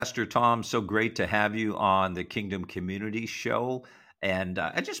Pastor Tom, so great to have you on the Kingdom Community Show. And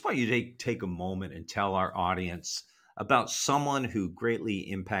I just want you to take a moment and tell our audience about someone who greatly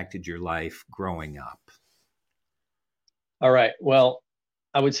impacted your life growing up. All right. Well,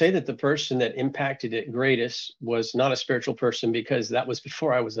 I would say that the person that impacted it greatest was not a spiritual person because that was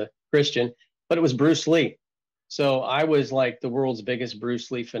before I was a Christian, but it was Bruce Lee. So I was like the world's biggest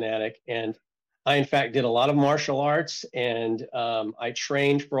Bruce Lee fanatic. And I, in fact, did a lot of martial arts and I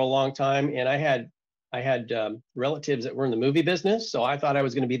trained for a long time. And I had relatives that were in the movie business. So I thought I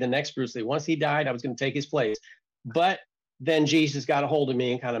was going to be the next Bruce Lee. Once he died, I was going to take his place. But then Jesus got a hold of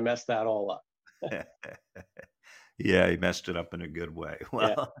me and kind of messed that all up. Yeah, he messed it up in a good way. Yeah.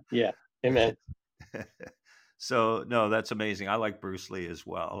 Well, Yeah. Amen. so no, that's amazing. I like Bruce Lee as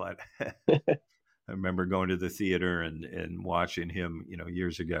well. I remember going to the theater and watching him,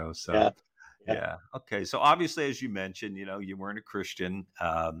 years ago. So Yeah. Yeah. yeah. Okay. So obviously, as you mentioned, you weren't a Christian.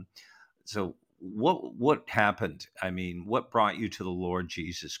 So what happened? I mean, what brought you to the Lord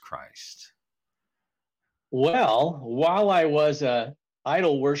Jesus Christ? Well, while I was a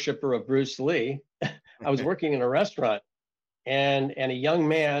idol worshiper of Bruce Lee, I was working in a restaurant, and a young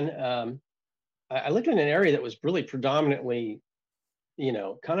man. I lived in an area that was really predominantly,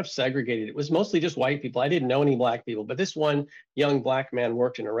 kind of segregated. It was mostly just white people. I didn't know any black people, but this one young black man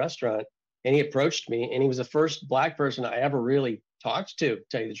worked in a restaurant, and he approached me, and he was the first black person I ever really talked to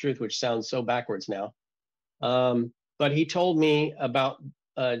tell you the truth, which sounds so backwards now. But he told me about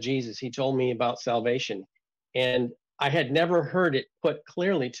Jesus. He told me about salvation. And I had never heard it put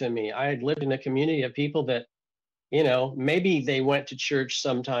clearly to me. I had lived in a community of people that, maybe they went to church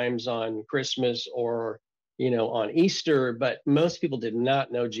sometimes on Christmas or, on Easter, but most people did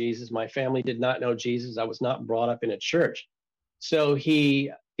not know Jesus. My family did not know Jesus. I was not brought up in a church. So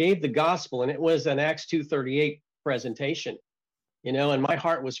he gave the gospel, and it was an Acts 2:38 presentation, and my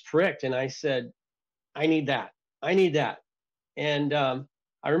heart was pricked. And I said, I need that. I need that. And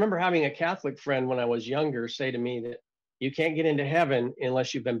I remember having a Catholic friend when I was younger say to me that you can't get into heaven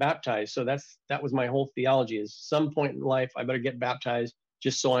unless you've been baptized. So that was my whole theology is some point in life, I better get baptized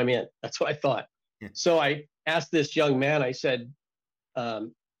just so I'm in. That's what I thought. Yeah. So I asked this young man, I said,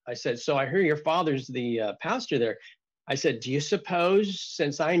 so I hear your father's the pastor there. I said, do you suppose,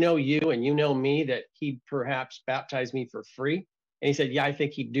 since I know you and you know me, that he'd perhaps baptize me for free? And he said, yeah, I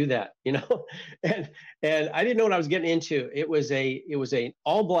think he'd do that, and I didn't know what I was getting into. It was a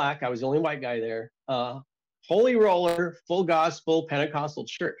all black. I was the only white guy there. Holy roller, full gospel, Pentecostal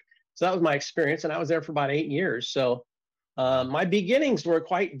church. So that was my experience, and I was there for about 8 years. So Wow. my beginnings were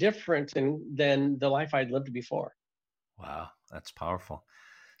quite different than the life I'd lived before. Wow. That's powerful.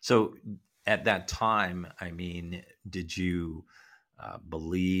 So at that time, I mean, did you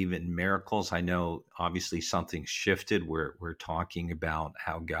believe in miracles? I know obviously something shifted. We're talking about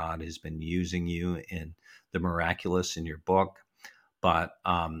how God has been using you in the miraculous in your book, but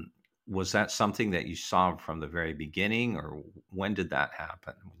was that something that you saw from the very beginning, or when did that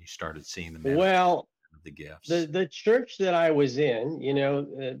happen? When you started seeing the manifestation Well, of the gifts? the church that I was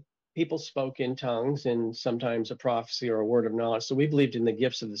in, people spoke in tongues and sometimes a prophecy or a word of knowledge. So we believed in the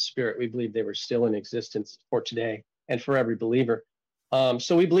gifts of the Spirit. We believed they were still in existence for today and for every believer.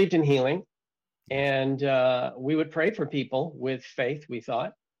 So we believed in healing, Yeah. and we would pray for people with faith, we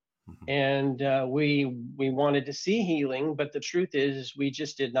thought. Mhm. And we wanted to see healing, but the truth is we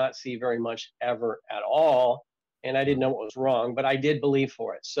just did not see very much ever at all. And I didn't know what was wrong, but I did believe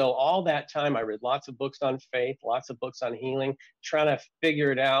for it. So all that time, I read lots of books on faith, lots of books on healing, trying to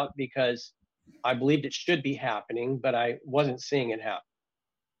figure it out because I believed it should be happening, but I wasn't seeing it happen.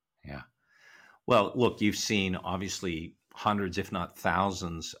 Yeah. Well, look, you've seen obviously hundreds, if not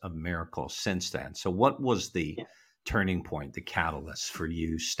thousands, of miracles since then. So, what was the Yeah. turning point, the catalyst for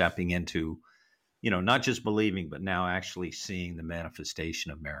you stepping into, not just believing, but now actually seeing the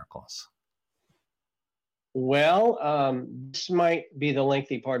manifestation of miracles? Well, this might be the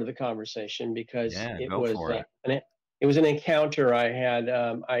lengthy part of the conversation because Yeah, it go was for it. it was an encounter I had.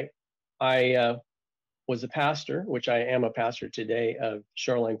 I was a pastor, which I am a pastor today of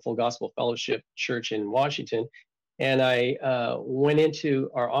Shoreline Full Gospel Fellowship Church in Washington. And I went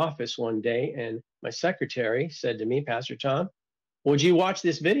into our office one day, and my secretary said to me, Pastor Tom, would you watch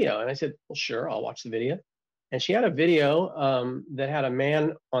this video? And I said, well, sure, I'll watch the video. And she had a video that had a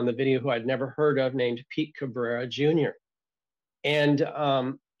man on the video who I'd never heard of named Pete Cabrera Jr. And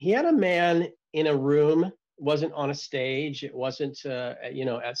he had a man in a room, wasn't on a stage, it wasn't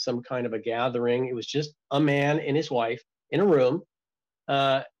at some kind of a gathering. It was just a man and his wife in a room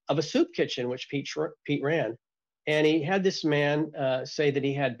of a soup kitchen, which Pete ran. And he had this man say that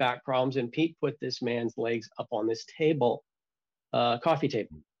he had back problems, and Pete put this man's legs up on this table, coffee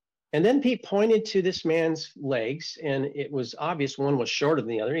table. And then Pete pointed to this man's legs, and it was obvious one was shorter than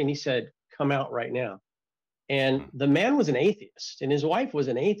the other. And he said, "Come out right now." And Hmm. the man was an atheist, and his wife was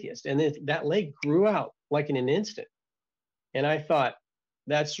an atheist. And that leg grew out like in an instant. And I thought,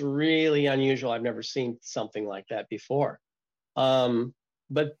 that's really unusual. I've never seen something like that before.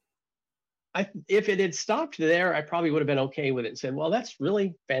 But if it had stopped there, I probably would have been okay with it and said, well, that's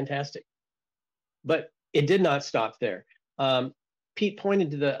really fantastic. But it did not stop there. Pete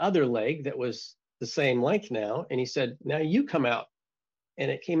pointed to the other leg that was the same length now, and he said, now you come out. And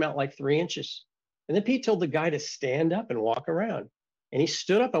it came out like 3 inches. And then Pete told the guy to stand up and walk around. And he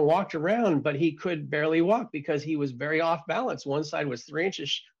stood up and walked around, but he could barely walk because he was very off balance. One side was 3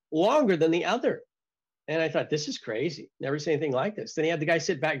 inches longer than the other. And I thought, this is crazy. Never seen anything like this. Then he had the guy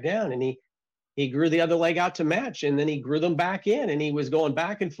sit back down, and he grew the other leg out to match, and then he grew them back in, and he was going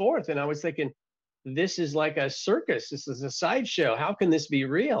back and forth. And I was thinking, this is like a circus. This is a sideshow. How can this be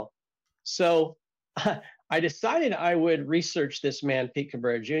real? So I decided I would research this man, Pete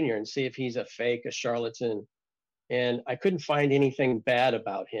Cabrera Jr., and see if he's a fake, a charlatan. And I couldn't find anything bad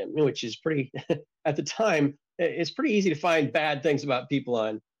about him, which is pretty, at the time, it's pretty easy to find bad things about people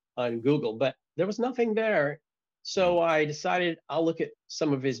on Google, but there was nothing there. Hmm. So I decided I'll look at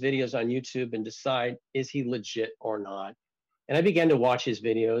some of his videos on YouTube and decide, is he legit or not? And I began to watch his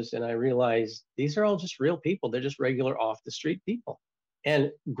videos, and I realized these are all just real people. They're just regular off the street people.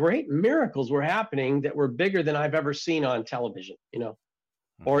 And great miracles were happening that were bigger than I've ever seen on television,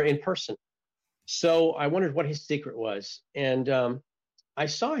 or Hmm. in person. So I wondered what his secret was. And I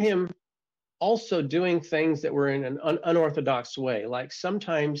saw him also doing things that were in an unorthodox way. Like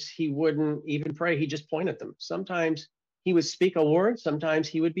sometimes he wouldn't even pray, he just point at them. Sometimes he would speak a word, sometimes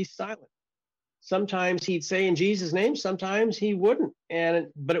he would be silent. Sometimes he'd say in Jesus' name, sometimes he wouldn't.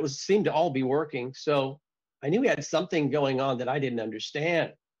 But it seemed to all be working. So I knew he had something going on that I didn't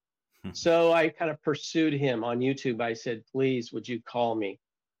understand. So I kind of pursued him on YouTube. I said, please, would you call me?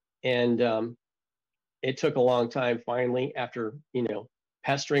 And it took a long time. Finally, after,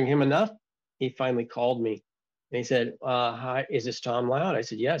 pestering him enough, he finally called me. And he said, hi, is this Tom Loud? I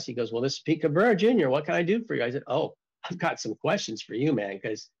said, yes. He goes, well, this is Pete Cabrera Jr. What can I do for you? I said, oh, I've got some questions for you, man,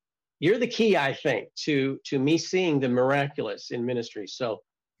 because you're the key, I think, to me seeing the miraculous in ministry. So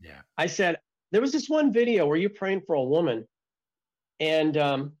Yeah. I said, there was this one video where you're praying for a woman,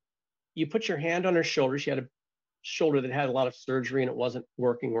 and you put your hand on her shoulder. She had a shoulder that had a lot of surgery and it wasn't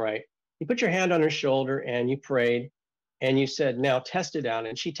working right. You put your hand on her shoulder and you prayed, and you said, now test it out.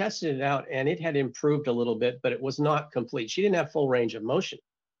 And she tested it out, and it had improved a little bit, but it was not complete. She didn't have full range of motion.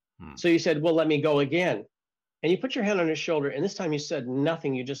 Hmm. So you said, well, let me go again. And you put your hand on her shoulder, and this time you said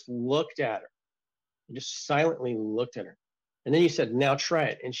nothing. You just looked at her. You just silently looked at her. And then you said, now try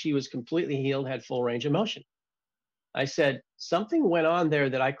it. And she was completely healed, had full range of motion. I said, something went on there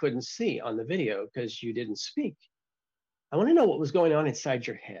that I couldn't see on the video because you didn't speak. I want to know what was going on inside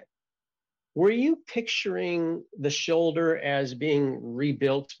your head. Were you picturing the shoulder as being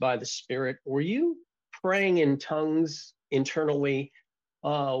rebuilt by the Spirit? Were you praying in tongues internally?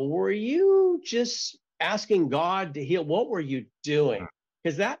 Were you just asking God to heal? What were you doing?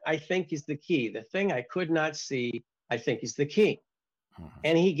 Because that, I think, is the key. The thing I could not see, I think, is the key. Hmm.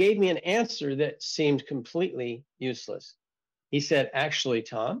 And he gave me an answer that seemed completely useless. He said, actually,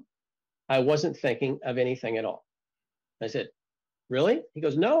 Tom, I wasn't thinking of anything at all. I said, really? He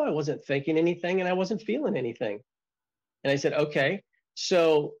goes, no, I wasn't thinking anything and I wasn't feeling anything. And I said, okay.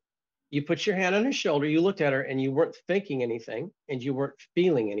 So you put your hand on her shoulder, you looked at her, and you weren't thinking anything and you weren't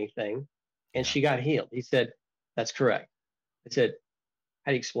feeling anything, and Yeah. she got healed. He said, that's correct. I said,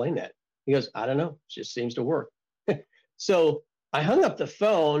 how do you explain that? He goes, I don't know. It just seems to work. So I hung up the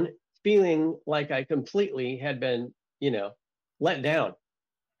phone feeling like I completely had been, let down.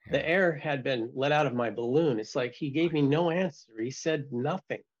 The Yeah. air had been let out of my balloon. It's like he gave me no answer. He said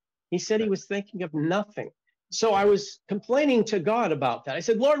nothing. He said he That- was thinking of nothing. So I yeah. was complaining to God about that. I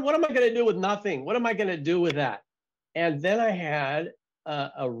said, Lord, what am I going to do with nothing? What am I going to do with that? And then I had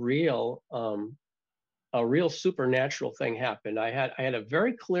a real supernatural thing happen. I had a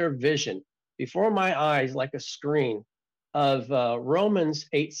very clear vision before my eyes, like a screen, of Romans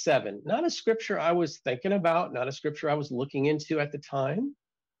 8:7. Not a scripture I was thinking about, not a scripture I was looking into at the time.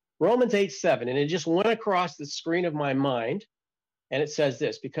 Romans 8:7, and it just went across the screen of my mind. And it says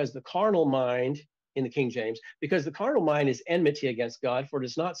this, because the carnal mind, in the King James, because the carnal mind is enmity against God, for it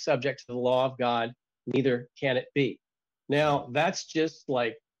is not subject to the law of God, neither can it be. Now, that's just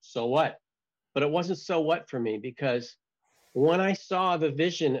like, so what? But it wasn't so what for me, because when I saw the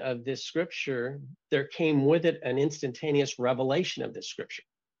vision of this scripture, there came with it an instantaneous revelation of this scripture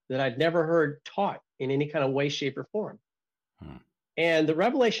that I'd never heard taught in any kind of way, shape, or form. Hmm. And the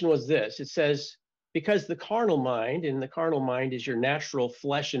revelation was this. It says, because the carnal mind, and the carnal mind is your natural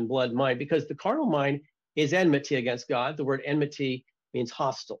flesh and blood mind, because the carnal mind is enmity against God. The word enmity means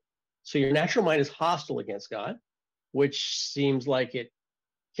hostile. So your natural mind is hostile against God, which seems like it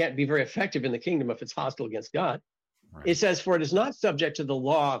can't be very effective in the kingdom if it's hostile against God. Right. It says, for it is not subject to the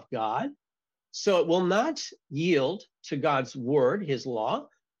law of God, so it will not yield to God's word, his law.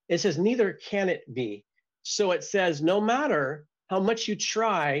 It says, neither can it be. So it says, no matter how much you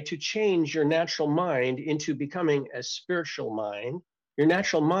try to change your natural mind into becoming a spiritual mind, your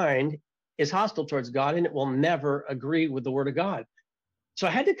natural mind is hostile towards God and it will never agree with the word of God. So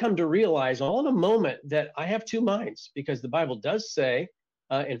I had to come to realize all in a moment that I have two minds, because the Bible does say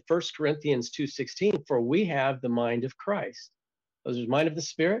in 1 Corinthians 2:16, for we have the mind of Christ. There's a mind of the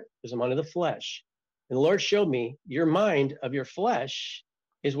spirit, there's a mind of the flesh. And the Lord showed me your mind of your flesh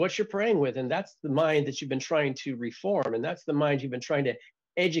is what you're praying with. And that's the mind that you've been trying to reform. And that's the mind you've been trying to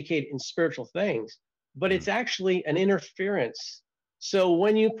educate in spiritual things. But it's actually an interference. So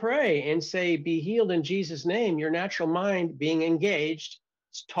when you pray and say, be healed in Jesus' name, your natural mind being engaged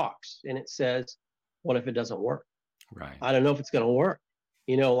talks. And it says, what if it doesn't work? Right. I don't know if it's going to work.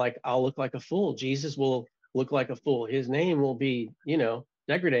 You know, like I'll look like a fool. Jesus will look like a fool. His name will be, you know,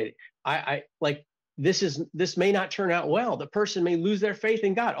 degraded. I like, this may not turn out well. The person may lose their faith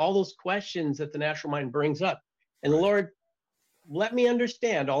in God. All those questions that the natural mind brings up. And the Lord, let me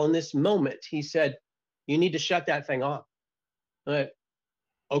understand all in this moment. He said, you need to shut that thing off.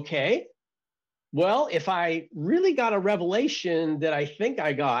 Okay. Well, if I really got a revelation that I think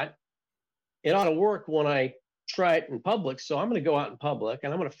I got, it ought to work when I try it in public. So I'm going to go out in public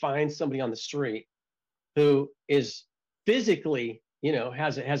and I'm going to find somebody on the street who is physically, you know,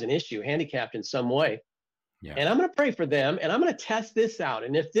 has an issue, handicapped in some way. Yeah. And I'm going to pray for them and I'm going to test this out.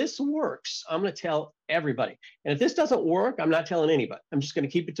 And if this works, I'm going to tell everybody. And if this doesn't work, I'm not telling anybody. I'm just going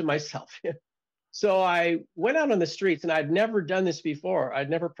to keep it to myself. So I went out on the streets, and I'd never done this before. I'd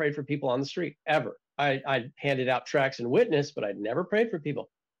never prayed for people on the street, ever. I handed out tracts and witnessed, but I'd never prayed for people.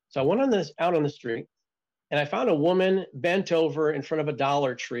 So I went out on the street, and I found a woman bent over in front of a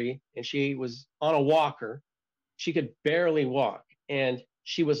Dollar Tree, and she was on a walker. She could barely walk, and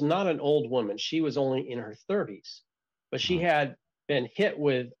she was not an old woman. She was only in her 30s, but she had been hit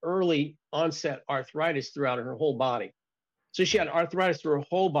with early onset arthritis throughout her whole body. So she had arthritis through her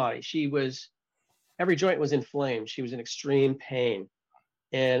whole body. Every joint was inflamed. She was in extreme pain.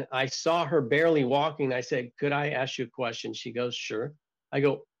 And I saw her barely walking. I said, could I ask you a question? She goes, sure. I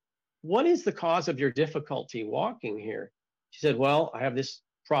go, what is the cause of your difficulty walking here? She said, well, I have this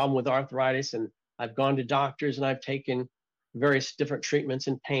problem with arthritis, and I've gone to doctors and I've taken various different treatments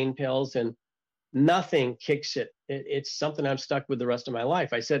and pain pills, and nothing kicks it. It's something I'm stuck with the rest of my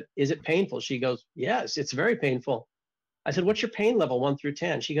life. I said, is it painful? She goes, yes, it's very painful. I said, what's your pain level, 1 through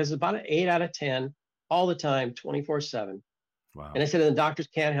 10? She goes, about an 8 out of 10. All the time, 24/7. Wow. And I said, and the doctors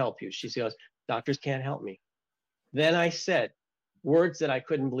can't help you. She goes, doctors can't help me. Then I said words that I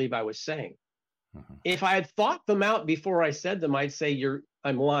couldn't believe I was saying. Mm-hmm. If I had thought them out before I said them, I'd say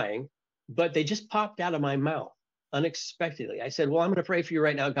I'm lying, but they just popped out of my mouth unexpectedly. I said, well, I'm going to pray for you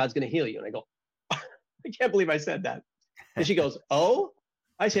right now. God's going to heal you. And I go, I can't believe I said that. And she goes, oh?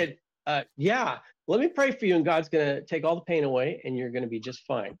 I said, yeah, let me pray for you, and God's going to take all the pain away, and you're going to be just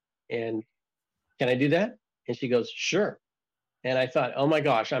fine. And can I do that? And she goes, sure. And I thought, oh my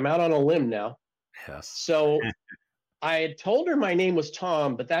gosh, I'm out on a limb now. Yes. So I had told her my name was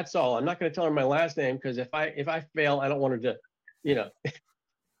Tom, but that's all. I'm not going to tell her my last name, because if I fail, I don't want her to, you know,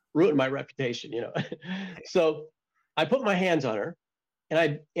 ruin my reputation, you know. So I put my hands on her,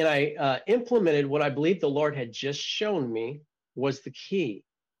 and I implemented what I believe the Lord had just shown me was the key.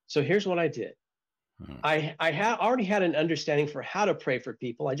 So here's what I did. I already had an understanding for how to pray for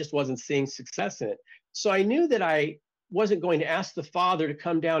people. I just wasn't seeing success in it. So I knew that I wasn't going to ask the Father to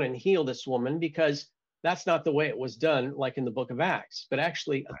come down and heal this woman, because that's not the way it was done, like in the book of Acts, but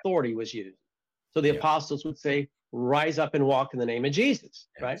actually authority was used. So the apostles would say, rise up and walk in the name of Jesus,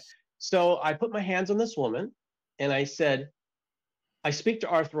 right? So I put my hands on this woman and I said, I speak to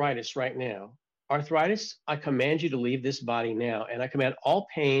arthritis right now. Arthritis, I command you to leave this body now. And I command all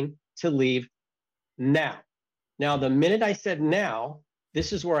pain to leave now. Now, the minute I said now,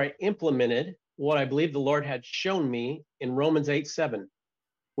 this is where I implemented what I believe the Lord had shown me in Romans 8:7,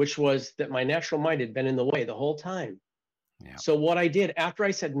 which was that my natural mind had been in the way the whole time. Yeah. So what I did after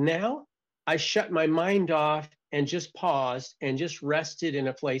I said now, I shut my mind off and just paused and just rested in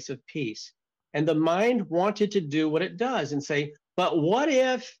a place of peace. And the mind wanted to do what it does and say, but what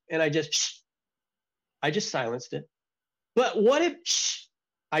if, and I just silenced it. But what if,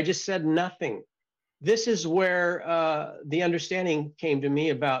 I just said nothing. this is where the understanding came to me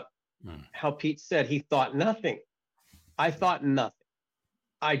about Mm. how Pete said he thought nothing. I thought nothing.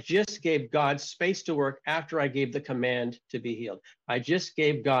 I just gave God space to work after I gave the command to be healed. I just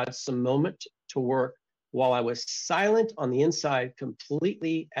gave God some moment to work while I was silent on the inside,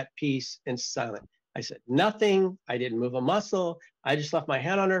 completely at peace and silent. I said nothing. I didn't move a muscle. I just left my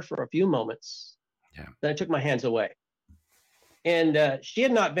hand on her for a few moments. Yeah. Then I took my hands away. And she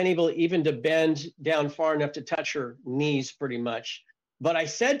had not been able even to bend down far enough to touch her knees pretty much. But I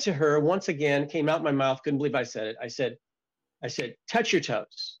said to her, once again, came out my mouth, couldn't believe I said it. I said, touch your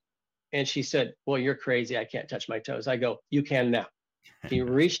toes. And she said, well, you're crazy. I can't touch my toes. I go, you can now. She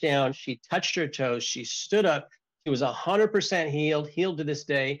reached down, she touched her toes, she stood up. She was 100% healed to this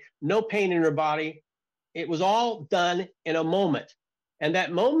day, no pain in her body. It was all done in a moment. And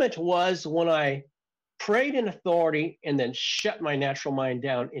that moment was when I prayed in authority and then shut my natural mind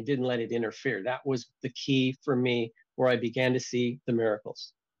down and didn't let it interfere. That was the key for me where I began to see the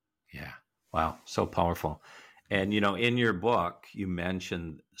miracles. Yeah. Wow. So powerful. And, in your book, you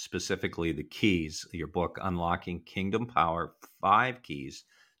mentioned specifically the keys, your book, Unlocking Kingdom Power, 5 Keys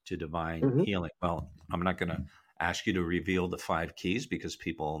to Divine Healing. Well, I'm not going to ask you to reveal the 5 keys because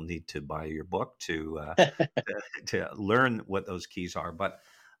people need to buy your book to learn what those keys are. But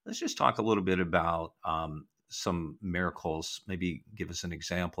let's just talk a little bit about some miracles. Maybe give us an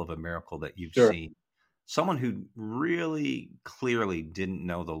example of a miracle that you've seen. Someone who really clearly didn't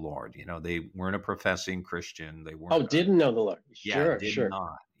know the Lord. They weren't a professing Christian. They weren't. Didn't know the Lord. Sure.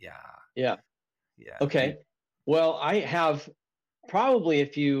 Not. Yeah. Yeah. Okay. Well, I have probably,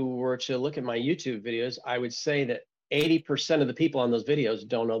 if you were to look at my YouTube videos, I would say that 80% of the people on those videos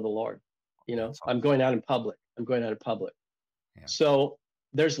don't know the Lord. Awesome. I'm going out in public. Yeah. So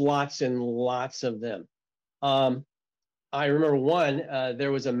there's lots and lots of them. I remember one,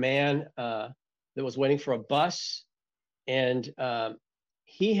 there was a man that was waiting for a bus, and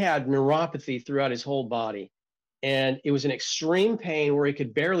he had neuropathy throughout his whole body. And it was an extreme pain where he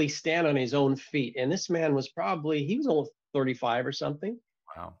could barely stand on his own feet. And this man was he was only 35 or something.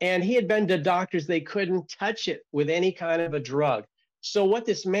 Wow. And he had been to doctors. They couldn't touch it with any kind of a drug. So what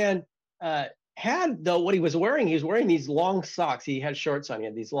this man had, though, what he was wearing these long socks. He had shorts on. He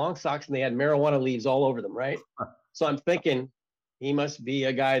had these long socks, and they had marijuana leaves all over them, right? So I'm thinking, he must be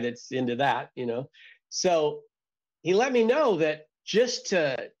a guy that's into that, So he let me know that just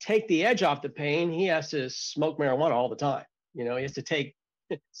to take the edge off the pain, he has to smoke marijuana all the time. He has to take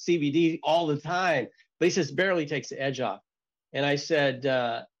CBD all the time. But he says barely takes the edge off. And I said,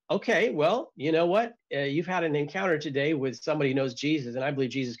 okay, well, you know what? You've had an encounter today with somebody who knows Jesus, and I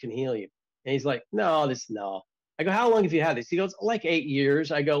believe Jesus can heal you. And he's like, no. I go, how long have you had this? He goes, like 8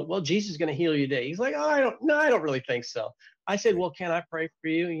 years. I go, well, Jesus is going to heal you today. He's like, oh, I don't really think so. I said, well, can I pray for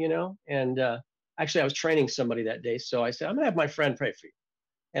you, And actually, I was training somebody that day. So I said, I'm going to have my friend pray for you.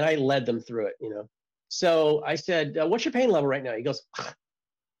 And I led them through it, So I said, what's your pain level right now? He goes,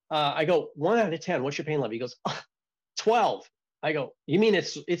 I go, 1 out of 10. What's your pain level? He goes, 12. I go, you mean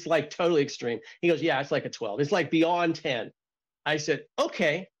it's like totally extreme? He goes, yeah, it's like a 12. It's like beyond 10. I said,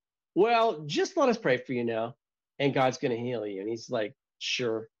 okay, well, just let us pray for you now. And God's going to heal you. And he's like,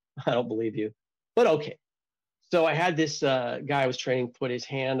 sure, I don't believe you, but okay. So I had this guy I was training put his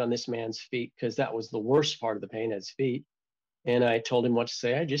hand on this man's feet because that was the worst part of the pain at his feet. And I told him what to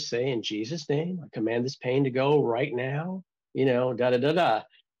say. I just say, in Jesus' name, I command this pain to go right now, da-da-da-da.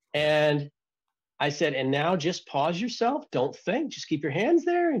 And I said, and now just pause yourself. Don't think. Just keep your hands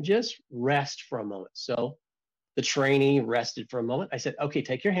there and just rest for a moment. So the trainee rested for a moment. I said, okay,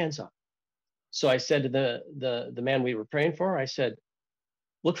 take your hands off. So I said to the man we were praying for, I said,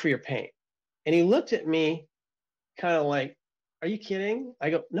 look for your pain. And he looked at me kind of like, are you kidding?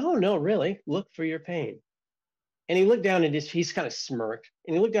 I go, no, really. Look for your pain. And he looked down and he's kind of smirked.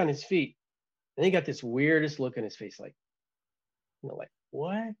 And he looked down his feet. And he got this weirdest look on his face, like what?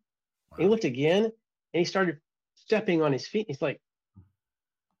 Wow. And he looked again and he started stepping on his feet. He's like,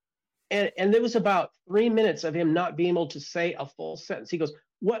 and there was about 3 minutes of him not being able to say a full sentence. He goes,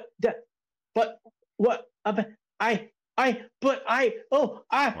 what? But what? I don't,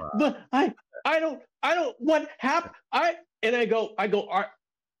 what happened? I go,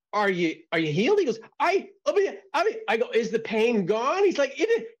 are you healed? He goes, I go, is the pain gone? He's like,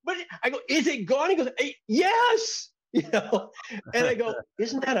 but I go, is it gone? He goes, yes, and I go,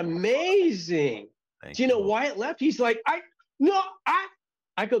 isn't that amazing? Do you know why it left? He's like, I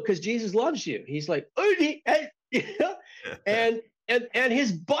go, because Jesus loves you. He's like, and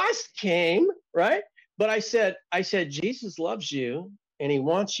his boss came, right? But I said, Jesus loves you and he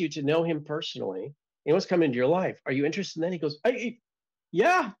wants you to know him personally. He wants to come into your life. Are you interested in that? He goes,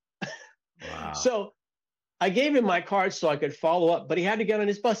 yeah. Wow. So I gave him my card so I could follow up, but he had to get on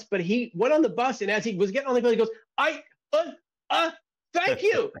his bus. But he went on the bus, and as he was getting on the bus, he goes, "I, uh, thank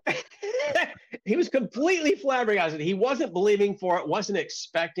you." He was completely flabbergasted. He wasn't believing for it, wasn't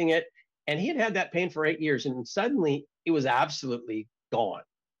expecting it, and he had had that pain for 8 years, and suddenly it was absolutely gone.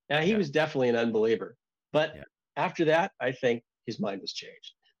 Now he Yeah. was definitely an unbeliever, but Yeah. after that, I think his mind was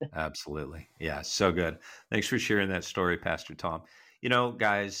changed. Absolutely. Yeah. So good. Thanks for sharing that story, Pastor Tom. You know,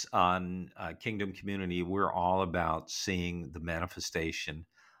 guys, on Kingdom Community, we're all about seeing the manifestation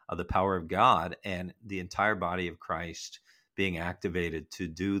of the power of God and the entire body of Christ being activated to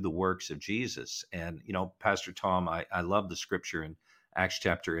do the works of Jesus. And, you know, Pastor Tom, I love the scripture in Acts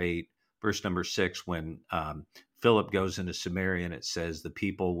chapter 8, verse number 6, when Philip goes into Samaria and it says, the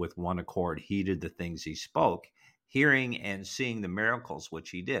people with one accord heeded the things he spoke, hearing and seeing the miracles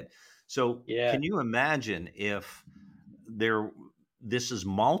which he did. So, Yeah, can you imagine if there this is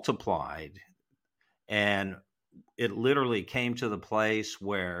multiplied and it literally came to the place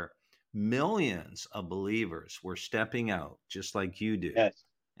where millions of believers were stepping out just like you do yes,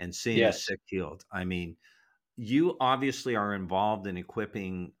 and seeing the yes. sick healed? I mean, you obviously are involved in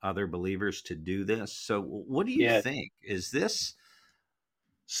equipping other believers to do this. So, what do you Yes. think? Is this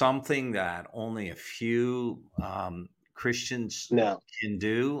something that only a few Christians No, can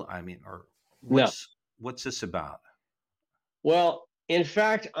do? I mean, or no. what's this about? Well, in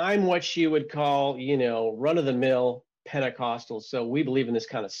fact, I'm what you would call, run of the mill Pentecostal. So we believe in this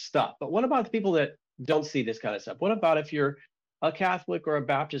kind of stuff. But what about the people that don't see this kind of stuff? What about if you're a Catholic or a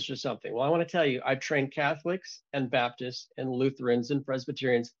Baptist or something? Well, I want to tell you, I've trained Catholics and Baptists and Lutherans and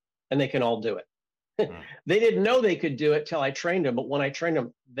Presbyterians, and they can all do it. Mm, They didn't know they could do it till I trained them, but when I trained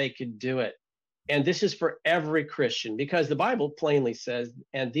them, they could do it. And this is for every Christian because the Bible plainly says,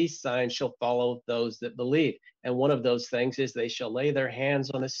 and these signs shall follow those that believe. And one of those things is they shall lay their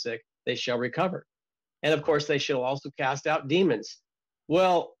hands on the sick, they shall recover. And of right. course, they shall also cast out demons.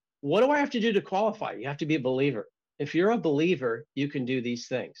 Well, what do I have to do to qualify? You have to be a believer. If you're a believer, you can do these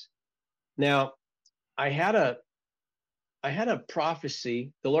things. Now, I had a I had a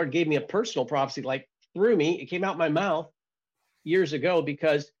prophecy. The Lord gave me a personal prophecy, like through me. It came out my mouth years ago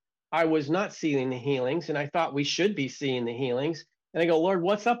because I was not seeing the healings and I thought we should be seeing the healings. And I go, Lord,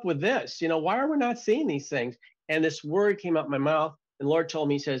 what's up with this? Why are we not seeing these things? And this word came out my mouth. And the Lord told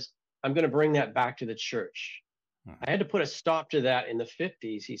me, He says, I'm going to bring that back to the church. Mhm. I had to put a stop to that in the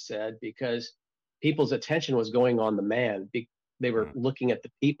 50s, he said, because people's attention was going on the man. They were Mm, looking at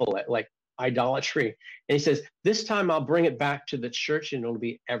the people at like idolatry. And he says, this time I'll bring it back to the church and it'll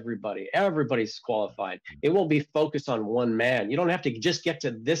be everybody. Everybody's qualified. mm, It won't be focused on one man. You don't have to just get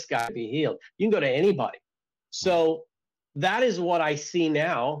to this guy to be healed. You can go to anybody. mm. So that is what I see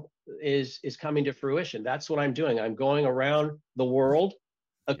now is coming to fruition. That's what I'm doing. I'm going around the world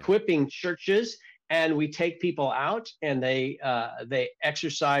Yeah. equipping churches, and we take people out and they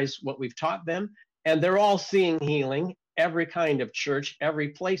exercise what we've taught them, and they're all seeing healing. Every kind of church, every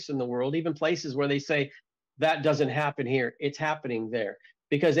place in the world, even places where they say that doesn't happen here, it's happening there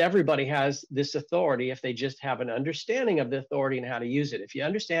because everybody has this authority if they just have an understanding of the authority and how to use it. If you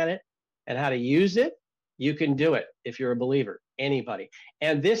understand it and how to use it, you can do it if you're a believer, anybody.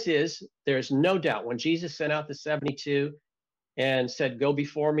 And there's no doubt when Jesus sent out the 72 and said, go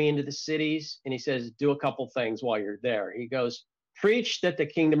before me into the cities. And he says, do a couple things while you're there. He goes, preach that the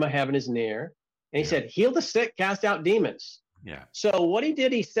kingdom of heaven is near. And he Yeah. said, heal the sick, cast out demons. Yeah. So what he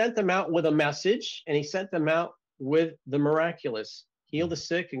did, he sent them out with a message and he sent them out with the miraculous, heal Mm, the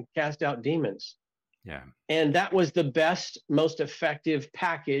sick and cast out demons. yeah. And that was the best, most effective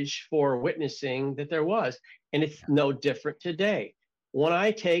package for witnessing that there was. And it's no different today. When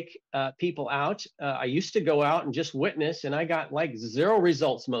I take people out, I used to go out and just witness, and I got like zero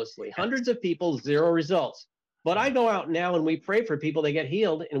results mostly. Hundreds of people, zero results. But I Yeah. go out now and we pray for people, they get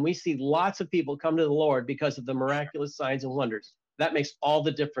healed, and we see lots of people come to the Lord because of the miraculous signs and wonders. That makes all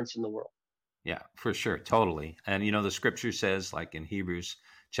the difference in the world. Yeah, for sure. Totally. And, you know, the scripture says, like in Hebrews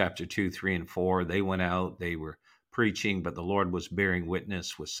chapter 2, 3, and 4, they went out, they were preaching, but the Lord was bearing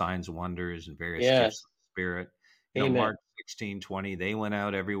witness with signs, wonders, and various gifts Yes. of the Spirit. You know, Amen. Mark 16:20, they went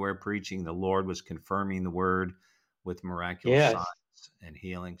out everywhere preaching. The Lord was confirming the word with miraculous signs Yes. and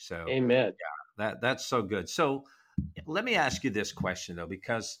healing. So Amen. that's so good. So let me ask you this question, though,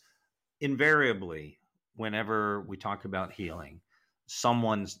 because invariably, whenever we talk about healing,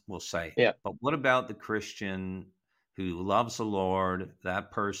 someone will say, Yeah. but what about the Christian who loves the Lord?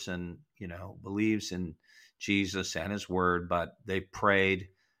 That person, you know, believes in Jesus and his word, but they prayed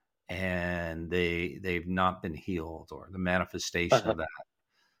and they've not been healed or the manifestation Uh-huh. of that.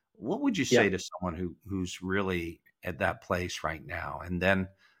 What would you Yeah. say to someone who's really at that place right now? And then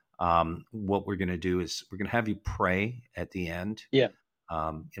What we're going to do is we're going to have you pray at the end. Yeah,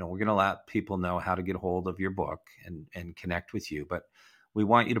 We're going to let people know how to get a hold of your book and connect with you, but we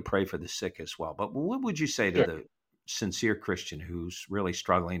want you to pray for the sick as well. But what would you say to sure. the sincere Christian who's really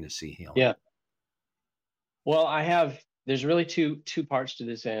struggling to see healing? Yeah. Well, there's really two parts to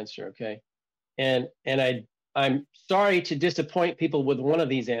this answer, okay? And I'm sorry to disappoint people with one of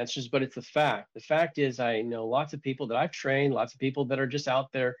these answers, but it's a fact. The fact is I know lots of people that I've trained, lots of people that are just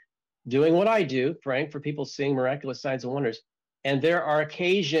out there doing what I do, praying for people, seeing miraculous signs and wonders. And there are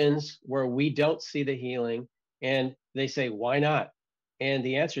occasions where we don't see the healing, and they say, why not? And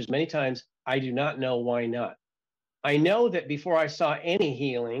the answer is many times, I do not know why not. I know that before I saw any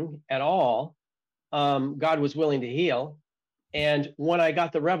healing at all, God was willing to heal. And when I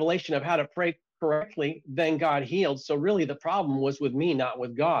got the revelation of how to pray correctly, then God healed. So really the problem was with me, not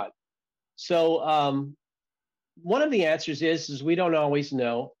with God. So one of the answers is we don't always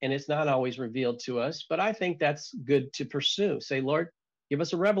know, and it's not always revealed to us, but I think that's good to pursue. Say, Lord, give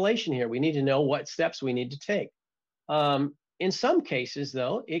us a revelation here. We need to know what steps we need to take. In some cases,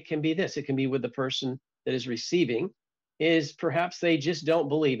 though, it can be this. It can be with the person that is receiving, is perhaps they just don't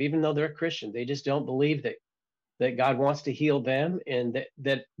believe, even though they're a Christian, they just don't believe that God wants to heal them, and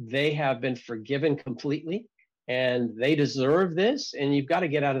that they have been forgiven completely and they deserve this. And you've got to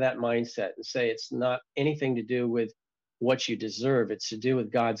get out of that mindset and say it's not anything to do with what you deserve. It's to do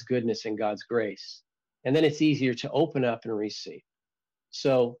with God's goodness and God's grace. And then it's easier to open up and receive.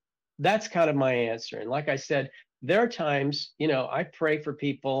 So that's kind of my answer. And like I said, there are times, I pray for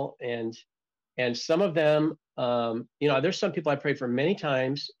people, and some of them, there's some people I prayed for many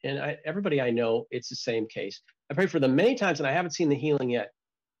times, and everybody I know, it's the same case. I prayed for them many times and I haven't seen the healing yet.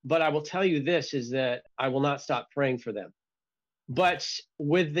 But I will tell you this, is that I will not stop praying for them. But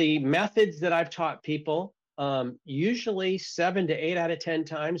with the methods that I've taught people, usually 7 to 8 out of 10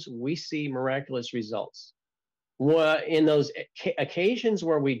 times, we see miraculous results. In those occasions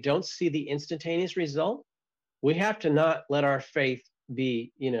where we don't see the instantaneous result, we have to not let our faith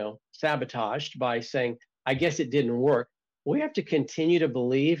be, sabotaged by saying, I guess it didn't work. We have to continue to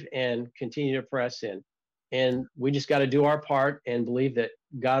believe and continue to press in. And we just got to do our part and believe that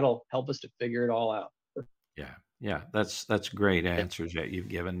God will help us to figure it all out. Yeah, that's great answers that you've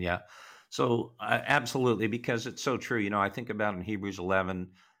given. Yeah, so absolutely, because it's so true. I think about in Hebrews 11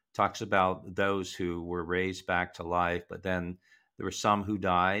 talks about those who were raised back to life, but then there were some who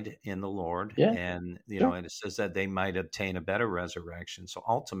died in the Lord, Yeah, and sure. and it says that they might obtain a better resurrection. So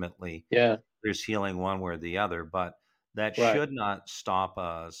ultimately, Yeah, there's healing one way or the other, but that right. should not stop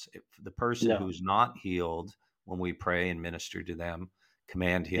us. If the person No, who's not healed, when we pray and minister to them,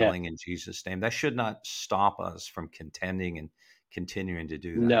 command yeah, healing in Jesus' name, that should not stop us from contending and continuing to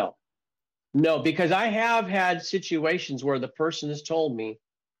do that. no, no, because I have had situations where the person has told me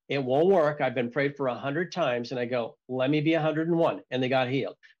it won't work. I've been prayed for 100 times, and I go, let me be 101, and they got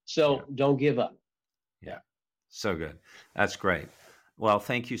healed. Yeah. So don't give up. Yeah. So good. That's great. Well,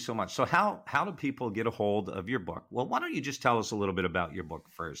 thank you so much. So how do people get a hold of your book? Well, why don't you just tell us a little bit about your book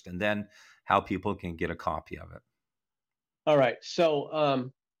first, and then how people can get a copy of it? All right.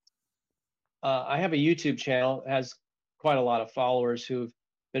 So I have a YouTube channel. It has quite a lot of followers who've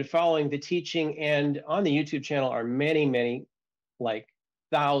been following the teaching. And on the YouTube channel are many, many, like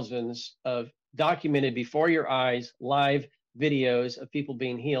thousands of documented before your eyes live videos of people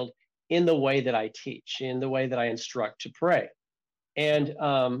being healed in the way that I teach, in the way that I instruct to pray. And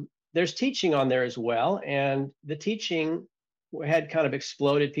there's teaching on there as well. And the teaching had kind of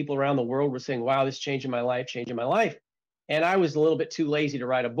exploded. People around the world were saying, wow, this is changing my life, changing my life. And I was a little bit too lazy to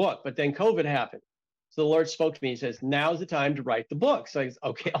write a book. But then COVID happened. So the Lord spoke to me. He says, now's the time to write the book. So I said,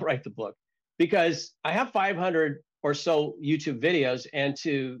 okay, I'll write the book. Because I have 500 or so YouTube videos, and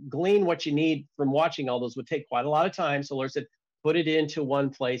to glean what you need from watching all those would take quite a lot of time. So the Lord said, put it into one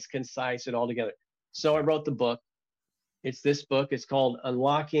place, concise it all together. So I wrote the book. It's this book. It's called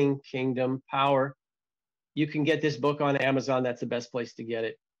Unlocking Kingdom Power. You can get this book on Amazon. That's the best place to get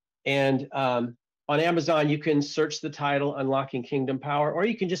it. And on Amazon, you can search the title Unlocking Kingdom Power, or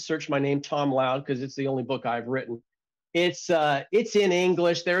you can just search my name, Tom Loud, because it's the only book I've written. It's in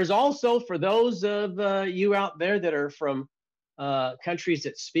English. There is also, for those of you out there that are from countries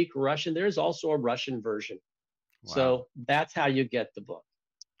that speak Russian, there's also a Russian version. Wow. So that's how you get the book.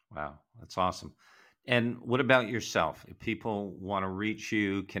 Wow. That's awesome. And what about yourself? If people want to reach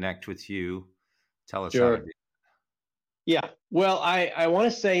you, connect with you, tell us how to Sure. do it. Yeah. Well, I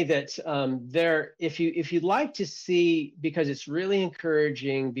want to say that if you'd like to see, because it's really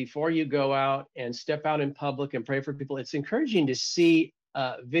encouraging before you go out and step out in public and pray for people, it's encouraging to see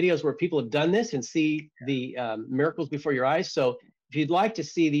videos where people have done this and see the miracles before your eyes. So if you'd like to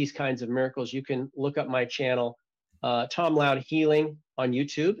see these kinds of miracles, you can look up my channel, Tom Loud Healing on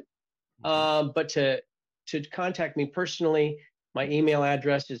YouTube. But to contact me personally, my email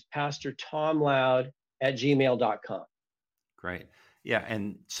address is pastortomloud@gmail.com. Great. Yeah.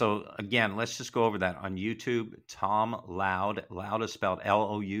 And so again, let's just go over that on YouTube. Tom Loud. Loud is spelled Loud.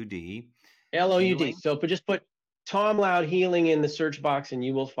 Loud. Healing. So just put Tom Loud Healing in the search box and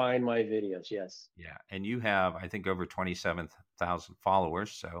you will find my videos. Yes. Yeah. And you have, I think, over 27,000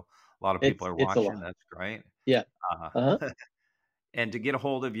 followers. So a lot of people are It's a watching. lot. That's great. Yeah. Uh, and to get a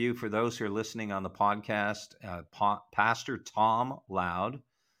hold of you, for those who are listening on the podcast, Pastor Tom Loud.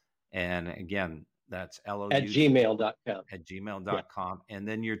 And again, that's Loud at gmail.com. At gmail.com. Yeah. And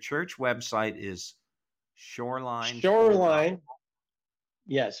then your church website is Shoreline.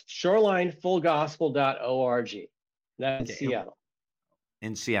 Yes, shorelinefullgospel.org. That's in Seattle.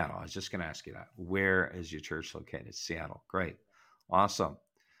 In Seattle. I was just going to ask you that. Where is your church located? Seattle. Great. Awesome.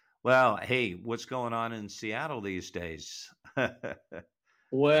 Well, hey, what's going on in Seattle these days?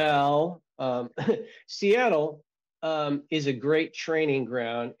 Well, Seattle is a great training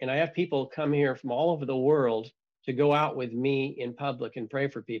ground, and I have people come here from all over the world to go out with me in public and pray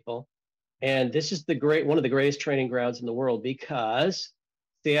for people. And this is one of the greatest training grounds in the world, because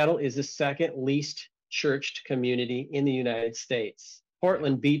Seattle is the second least churched community in the United States.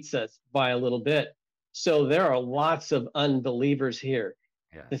 Portland beats us by a little bit. So there are lots of unbelievers here.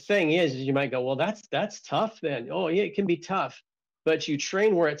 Yes. The thing is you might go, well, that's tough then. Oh, yeah, it can be tough. But you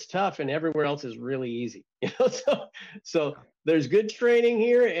train where it's tough and everywhere else is really easy. So there's good training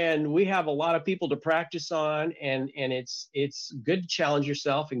here, and we have a lot of people to practice on, and it's good to challenge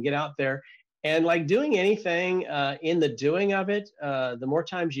yourself and get out there. And like doing anything, in the doing of it, the more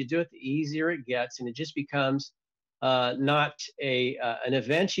times you do it, the easier it gets, and it just becomes not an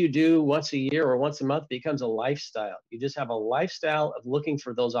event you do once a year or once a month. It becomes a lifestyle. You just have a lifestyle of looking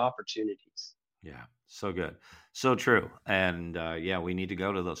for those opportunities. Yeah, so good. So true. And yeah, we need to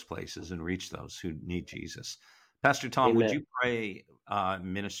go to those places and reach those who need Jesus. Pastor Tom, Amen. Would you pray,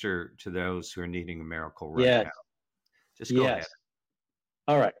 minister to those who are needing a miracle right now? Just go ahead.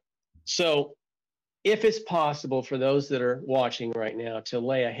 All right. So if it's possible for those that are watching right now to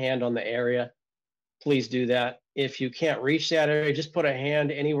lay a hand on the area, please do that. If you can't reach that area, just put a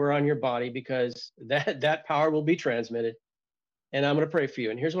hand anywhere on your body, because that power will be transmitted. And I'm going to pray for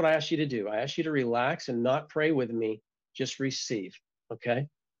you. And here's what I ask you to do. I ask you to relax and not pray with me. Just receive. Okay?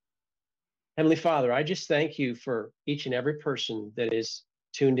 Heavenly Father, I just thank you for each and every person that is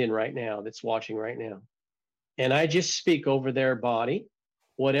tuned in right now, that's watching right now. And I just speak over their body,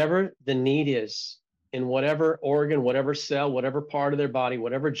 whatever the need is, in whatever organ, whatever cell, whatever part of their body,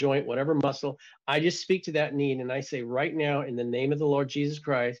 whatever joint, whatever muscle, I just speak to that need. And I say right now, in the name of the Lord Jesus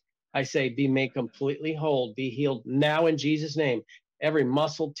Christ, I say, be made completely whole, be healed now in Jesus' name. Every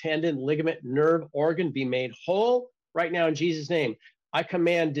muscle, tendon, ligament, nerve, organ be made whole right now in Jesus' name. I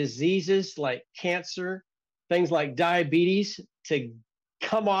command diseases like cancer, things like diabetes to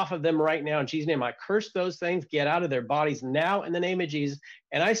come off of them right now in Jesus' name. I curse those things, get out of their bodies now in the name of Jesus.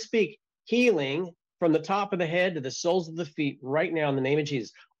 And I speak healing from the top of the head to the soles of the feet right now in the name of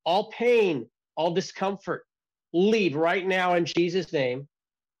Jesus. All pain, all discomfort, leave right now in Jesus' name.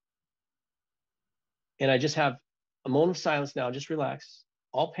 And I just have a moment of silence now. Just relax.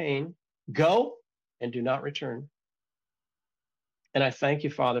 All pain, go and do not return. And I thank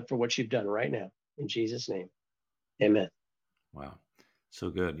you, Father, for what you've done right now. In Jesus' name, amen. Wow. So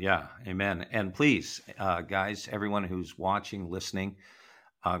good. Yeah. Amen. And please, guys, everyone who's watching, listening,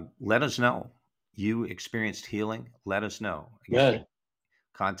 let us know. You experienced healing. Let us know. Again,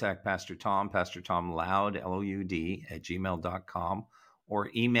 contact Pastor Tom Loud, Loud, at gmail.com. Or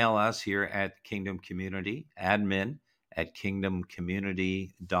email us here at Kingdom Community,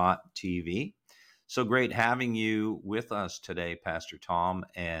 admin@kingdomcommunity.tv. So great having you with us today, Pastor Tom,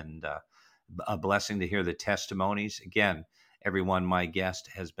 and a blessing to hear the testimonies. Again, everyone, my guest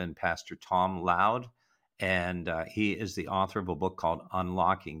has been Pastor Tom Loud, and he is the author of a book called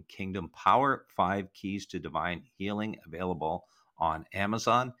Unlocking Kingdom Power, 5 Keys to Divine Healing, available on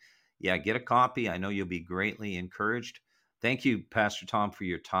Amazon. Yeah, get a copy. I know you'll be greatly encouraged. Thank you, Pastor Tom, for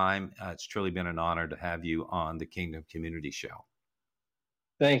your time. It's truly been an honor to have you on the Kingdom Community Show.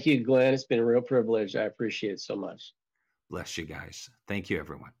 Thank you, Glenn. It's been a real privilege. I appreciate it so much. Bless you guys. Thank you,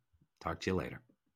 everyone. Talk to you later.